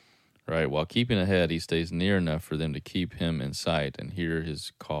them. Right? While keeping ahead, he stays near enough for them to keep him in sight and hear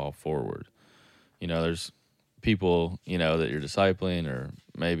his call forward. There's people, that you're discipling, or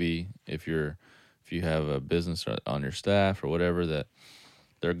maybe if you have a business on your staff or whatever, that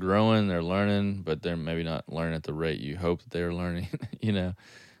they're growing, they're learning, but they're maybe not learning at the rate you hope that they're learning,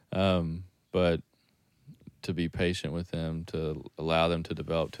 but to be patient with them, to allow them to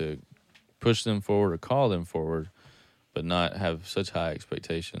develop, to push them forward or call them forward, but not have such high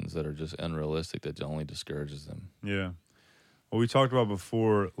expectations that are just unrealistic that only discourages them. Yeah. Well, we talked about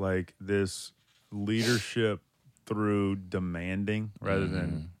before, like this leadership through demanding rather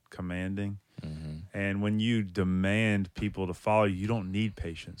than commanding. And when you demand people to follow you, you don't need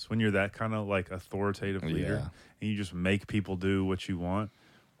patience. When you're that kind of like authoritative leader and you just make people do what you want,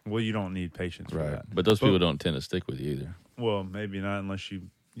 well, you don't need patience for that. But those people don't tend to stick with you either. Well, maybe not unless you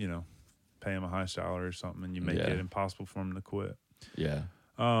pay them a high salary or something and you make it impossible for them to quit. Yeah.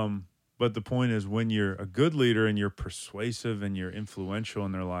 But the point is, when you're a good leader and you're persuasive and you're influential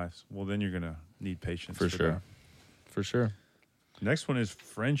in their lives, well, then you're going to need patience. For sure. that. For sure. Next one is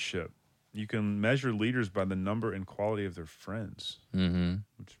friendship. You can measure leaders by the number and quality of their friends, which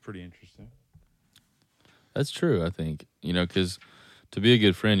is pretty interesting. That's true, I think. Because to be a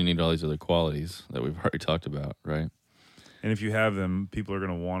good friend, you need all these other qualities that we've already talked about, right? And if you have them, people are going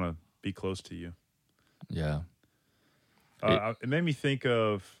to want to be close to you. Yeah. It made me think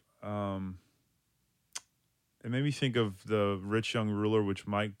of the rich young ruler, which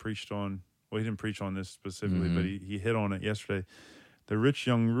Mike preached on. Well, he didn't preach on this specifically, but he hit on it yesterday. The rich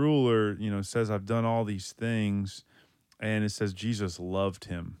young ruler, says, I've done all these things, and it says Jesus loved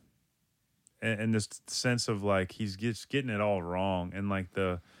him. And this sense of like he's just getting it all wrong, and like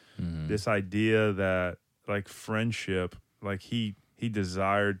this idea that like friendship, like he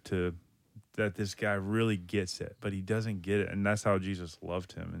desired that this guy really gets it, but he doesn't get it, and that's how Jesus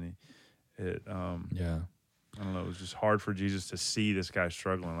loved him. And I don't know, it was just hard for Jesus to see this guy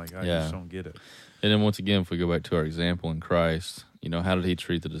struggling. Like, I just don't get it. And then once again, if we go back to our example in Christ, how did he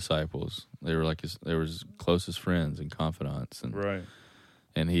treat the disciples? They were they were his closest friends and confidants. And, right.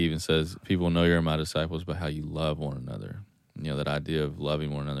 And he even says, people know you're my disciples by how you love one another. That idea of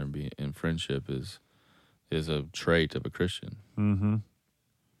loving one another and being in friendship is a trait of a Christian. Mm-hmm.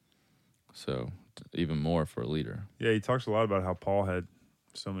 So even more for a leader. Yeah, he talks a lot about how Paul had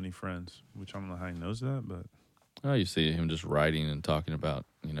so many friends, which I don't know how he knows that, but... Oh, you see him just writing and talking about,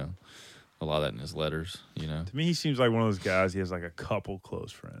 a lot of that in his letters, To me, he seems like one of those guys, he has like a couple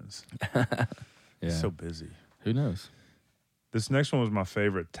close friends. He's so busy. Who knows? This next one was my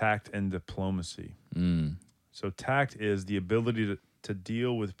favorite, tact and diplomacy. So tact is the ability to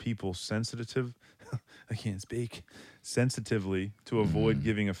deal with people sensitively to avoid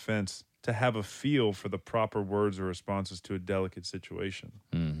giving offense, to have a feel for the proper words or responses to a delicate situation.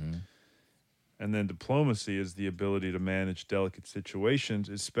 And then diplomacy is the ability to manage delicate situations,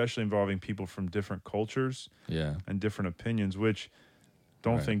 especially involving people from different cultures and different opinions, which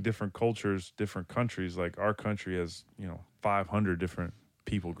don't think different cultures, different countries. Like our country has, 500 different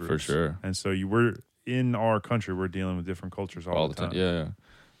people groups. For sure. And so we're in our country, we're dealing with different cultures all the time. Yeah.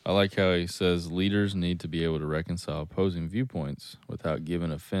 I like how he says leaders need to be able to reconcile opposing viewpoints without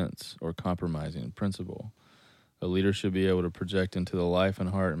giving offense or compromising principle. A leader should be able to project into the life and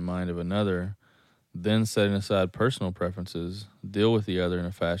heart and mind of another, then setting aside personal preferences, deal with the other in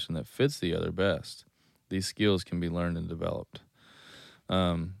a fashion that fits the other best. These skills can be learned and developed.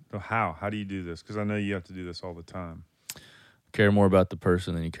 So how do you do this? Because I know you have to do this all the time. Care more about the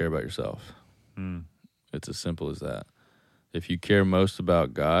person than you care about yourself. It's as simple as that. if you care most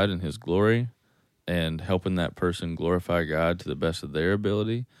about God and His glory and helping that person glorify God to the best of their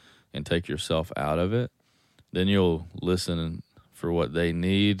ability and take yourself out of it, then you'll listen for what they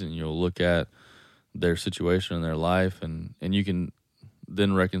need, and you'll look at their situation in their life, and you can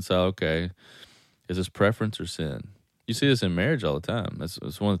then reconcile, okay, is this preference or sin? You see this in marriage all the time.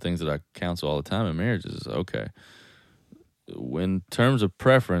 That's one of the things that I counsel all the time in marriage is, okay, in terms of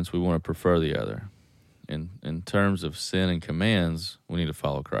preference, we want to prefer the other. In terms of sin and commands, we need to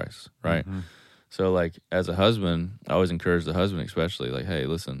follow Christ, right? Mm-hmm. So, like, as a husband, I always encourage the husband especially, like, hey,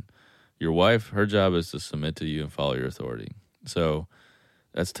 listen, your wife, her job is to submit to you and follow your authority. So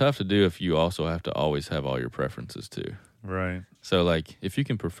that's tough to do if you also have to always have all your preferences too. Right. So, like, if you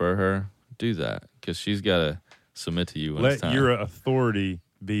can prefer her, do that, because she's got to submit to you when it's time. Let your authority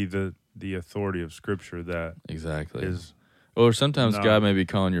be the authority of Scripture that exactly is. Or sometimes God may be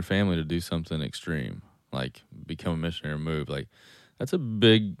calling your family to do something extreme, like become a missionary or move. Like, that's a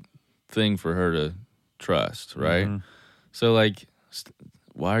big thing for her to trust, right? Mm-hmm. So, like,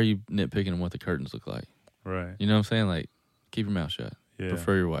 why are you nitpicking on what the curtains look like? Right. You know what I'm saying? Like, keep your mouth shut. Yeah.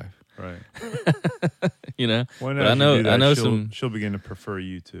 Prefer your wife. Right. You know? But I know she'll begin to prefer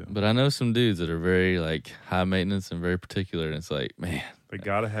you too. But I know some dudes that are very, like, high maintenance and very particular, and it's like, man, they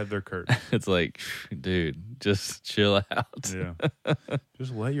gotta have their curtains. It's like, dude, just chill out. Yeah.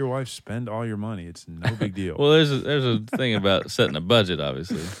 Just let your wife spend all your money. It's no big deal. Well, there's a thing about setting a budget,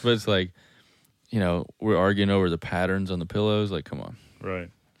 obviously. But it's like, you know, we're arguing over the patterns on the pillows. Like, come on. Right.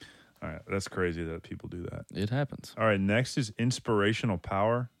 All right. That's crazy that people do that. It happens. All right. Next is inspirational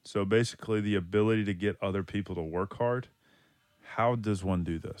power. So basically the ability to get other people to work hard. How does one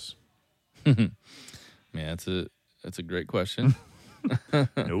do this? Man, that's a great question.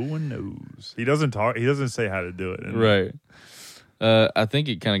 No one knows. He doesn't say how to do it. Right. I think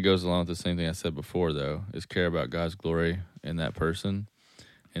it kind of goes along with the same thing I said before, though, is care about God's glory in that person.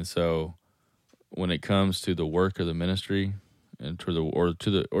 And so when it comes to the work of the ministry and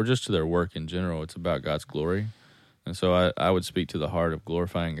just to their work in general, it's about God's glory. And so I would speak to the heart of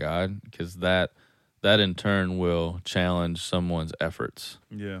glorifying God, because that in turn will challenge someone's efforts.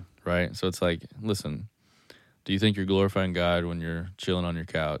 Yeah. Right? So it's like, listen, do you think you're glorifying God when you're chilling on your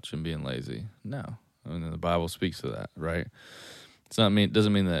couch and being lazy? No. I mean, the Bible speaks to that, right? It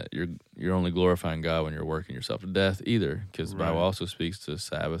doesn't mean that you're only glorifying God when you're working yourself to death either, because the Bible also speaks to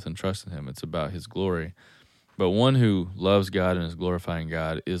Sabbath and trust in Him. It's about His glory. But one who loves God and is glorifying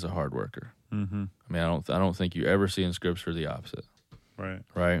God is a hard worker. Mm-hmm. I mean, I don't think you ever see in Scripture the opposite. Right.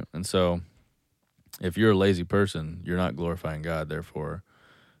 Right? And so if you're a lazy person, you're not glorifying God, therefore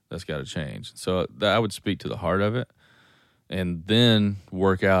that's got to change. So I would speak to the heart of it and then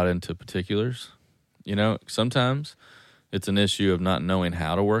work out into particulars. You know, sometimes it's an issue of not knowing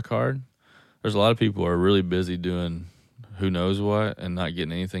how to work hard. There's a lot of people who are really busy doing who knows what and not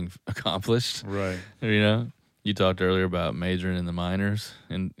getting anything accomplished. Right. You know, you talked earlier about majoring in the minors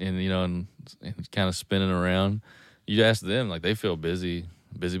and kind of spinning around. You ask them, like, they feel busy.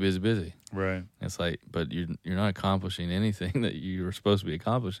 Right. It's like, but you're not accomplishing anything that you were supposed to be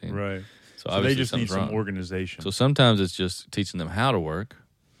accomplishing. Right. So they just need some organization. So sometimes it's just teaching them how to work,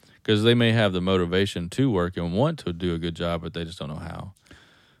 because they may have the motivation to work and want to do a good job, but they just don't know how.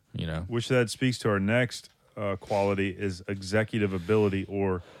 You know, which that speaks to our next quality is executive ability,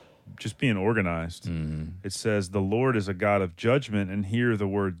 or just being organized. Mm-hmm. It says the Lord is a God of judgment, and here the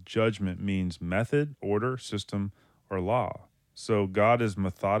word judgment means method, order, system, or law. So God is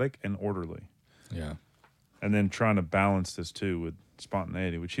methodic and orderly. Yeah. And then trying to balance this too with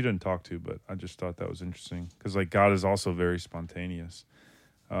spontaneity, which he didn't talk to, but I just thought that was interesting, because like God is also very spontaneous.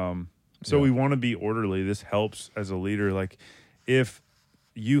 We want to be orderly. This helps as a leader. Like, if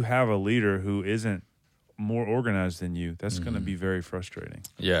you have a leader who isn't more organized than you, that's going to be very frustrating.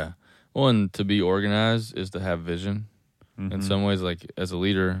 Yeah. Well, and to be organized is to have vision. Mm-hmm. In some ways, like, as a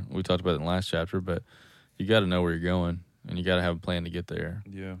leader, we talked about it in the last chapter, but you got to know where you're going, and you got to have a plan to get there.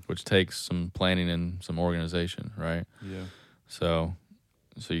 Yeah. Which takes some planning and some organization, right? Yeah. So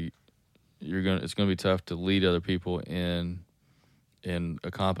it's going to be tough to lead other people in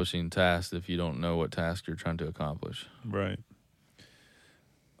accomplishing tasks if you don't know what task you're trying to accomplish. Right.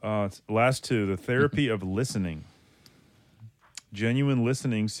 Last two, the therapy of listening. Genuine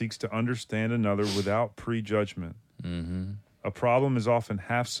listening seeks to understand another without prejudgment. Mm-hmm. A problem is often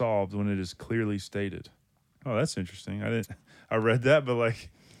half solved when it is clearly stated. Oh, that's interesting. I read that, but like...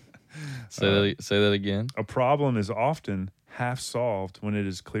 Say that again. A problem is often half solved when it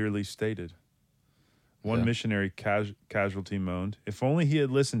is clearly stated. One missionary casualty moaned, "If only he had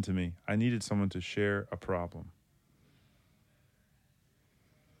listened to me. I needed someone to share a problem."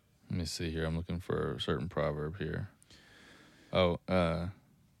 Let me see here. I'm looking for a certain proverb here.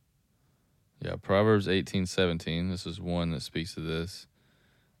 Proverbs 18:17. This is one that speaks to this.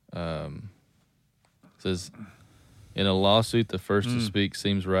 It says, in a lawsuit, the first to speak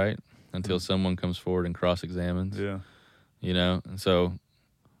seems right until someone comes forward and cross-examines. Yeah. You know, and so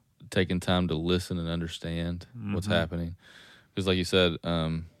taking time to listen and understand what's happening. Because like you said,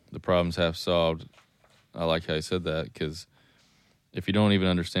 the problem's half solved. I like how you said that, because if you don't even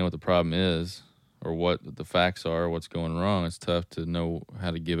understand what the problem is or what the facts are, what's going wrong, it's tough to know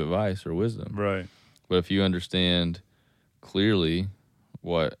how to give advice or wisdom. Right. But if you understand clearly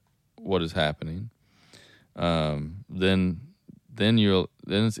what is happening, then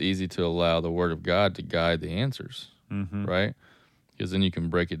it's easy to allow the Word of God to guide the answers, right? Because then you can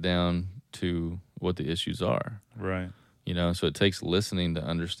break it down to what the issues are. Right. You know, so it takes listening to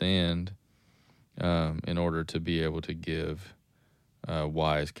understand in order to be able to give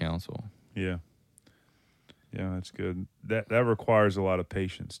wise counsel. Yeah. Yeah, that's good. That requires a lot of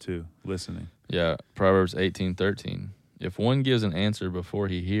patience too, listening. Yeah, Proverbs 18:13. If one gives an answer before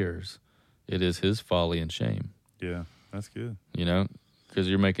he hears, it is his folly and shame. Yeah, that's good. You know, because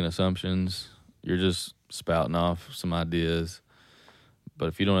you're making assumptions. You're just spouting off some ideas. But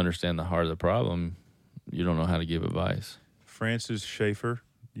if you don't understand the heart of the problem, you don't know how to give advice. Francis Schaeffer,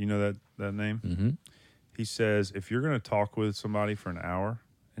 you know that name? Mm-hmm. He says, if you're going to talk with somebody for an hour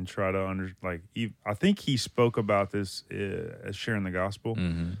and try to I think he spoke about this as sharing the gospel.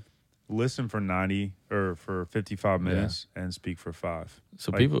 Mm-hmm. Listen for 90 or for 55 minutes and speak for 5.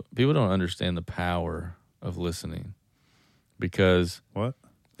 So people don't understand the power of listening, because what?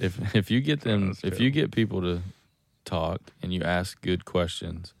 If you get you get people to talk and you ask good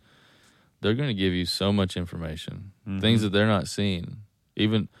questions, they're going to give you so much information, things that they're not seeing.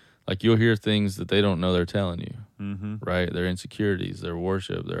 Even like you'll hear things that they don't know they're telling you, right? Their insecurities, their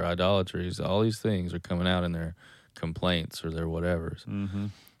worship, their idolatries, all these things are coming out in their complaints or their whatevers.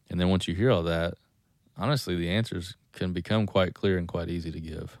 And then once you hear all that, honestly, the answers can become quite clear and quite easy to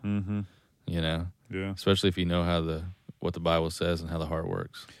give. You know, especially if you know what the Bible says and how the heart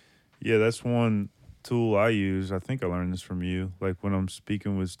works. Yeah, that's one tool I use. I think I learned this from you. Like when I'm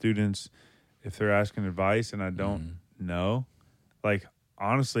speaking with students, if they're asking advice and I don't know, like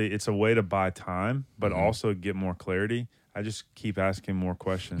honestly, it's a way to buy time, but also get more clarity. I just keep asking more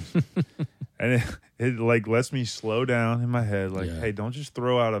questions. And it like lets me slow down in my head. Like, hey, don't just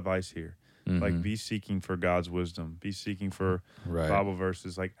throw out advice here. Like be seeking for God's wisdom. Be seeking for Bible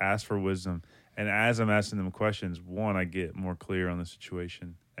verses. Like ask for wisdom. And as I'm asking them questions, one, I get more clear on the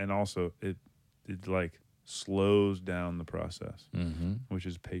situation. And also it like slows down the process, which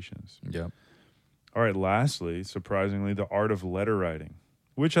is patience. Yeah. All right. Lastly, surprisingly, the art of letter writing,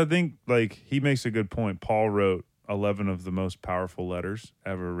 which I think like he makes a good point. Paul wrote 11 of the most powerful letters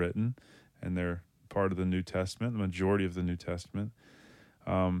ever written, and they're part of the New Testament, the majority of the New Testament.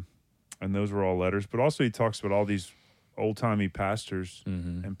 And those were all letters. But also he talks about all these old-timey pastors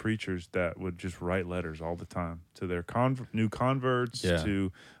and preachers that would just write letters all the time to their new converts,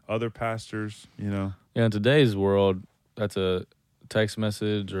 to other pastors, you know. Yeah, in today's world, that's a text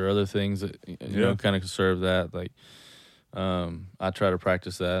message or other things that you know kind of serve that. Like, I try to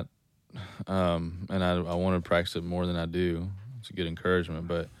practice that, and I want to practice it more than I do. It's a good encouragement,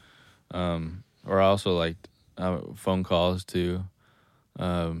 but or I also like phone calls too,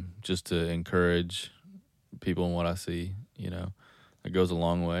 just to encourage people in what I see. You know, it goes a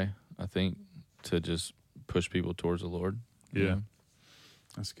long way, I think, to just push people towards the Lord. Yeah,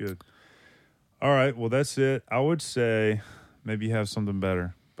 that's good. All right, well, that's it. I would say maybe you have something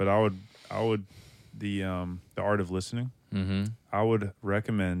better, but I would the art of listening. I would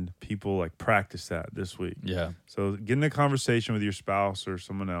recommend people like practice that this week. Yeah. So get in a conversation with your spouse or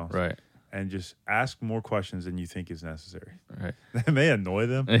someone else, right, and just ask more questions than you think is necessary. Right. That may annoy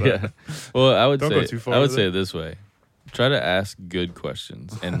them. But Well, I would say it this way: try to ask good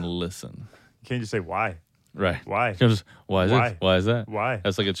questions and listen. You can't just say why. Right. Why? Just, why is it? Why is that? Why?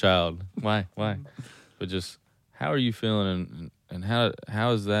 That's like a child. Why? But just, how are you feeling, and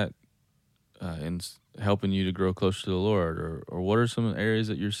how is that in helping you to grow closer to the Lord, or what are some areas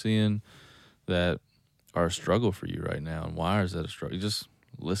that you're seeing that are a struggle for you right now, and why is that a struggle? Just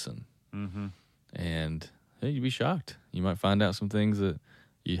listen, and hey, you'd be shocked. You might find out some things that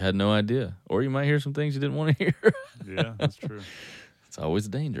you had no idea, or you might hear some things you didn't want to hear. Yeah, that's true. It's always a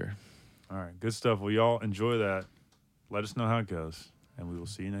danger. All right, good stuff. Well, y'all enjoy that. Let us know how it goes, and we will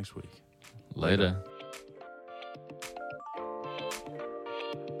see you next week. Later.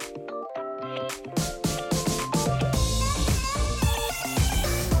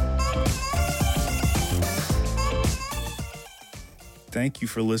 Thank you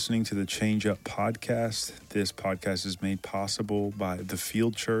for listening to the Change Up podcast. This podcast is made possible by The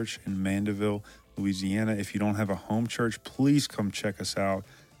Field Church in Mandeville, Louisiana. If you don't have a home church, please come check us out.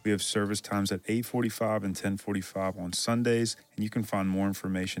 We have service times at 8:45 and 10:45 on Sundays, and you can find more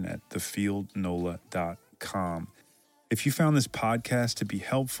information at thefieldnola.com. If you found this podcast to be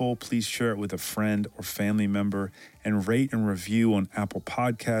helpful, please share it with a friend or family member and rate and review on Apple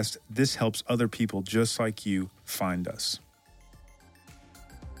Podcasts. This helps other people just like you find us.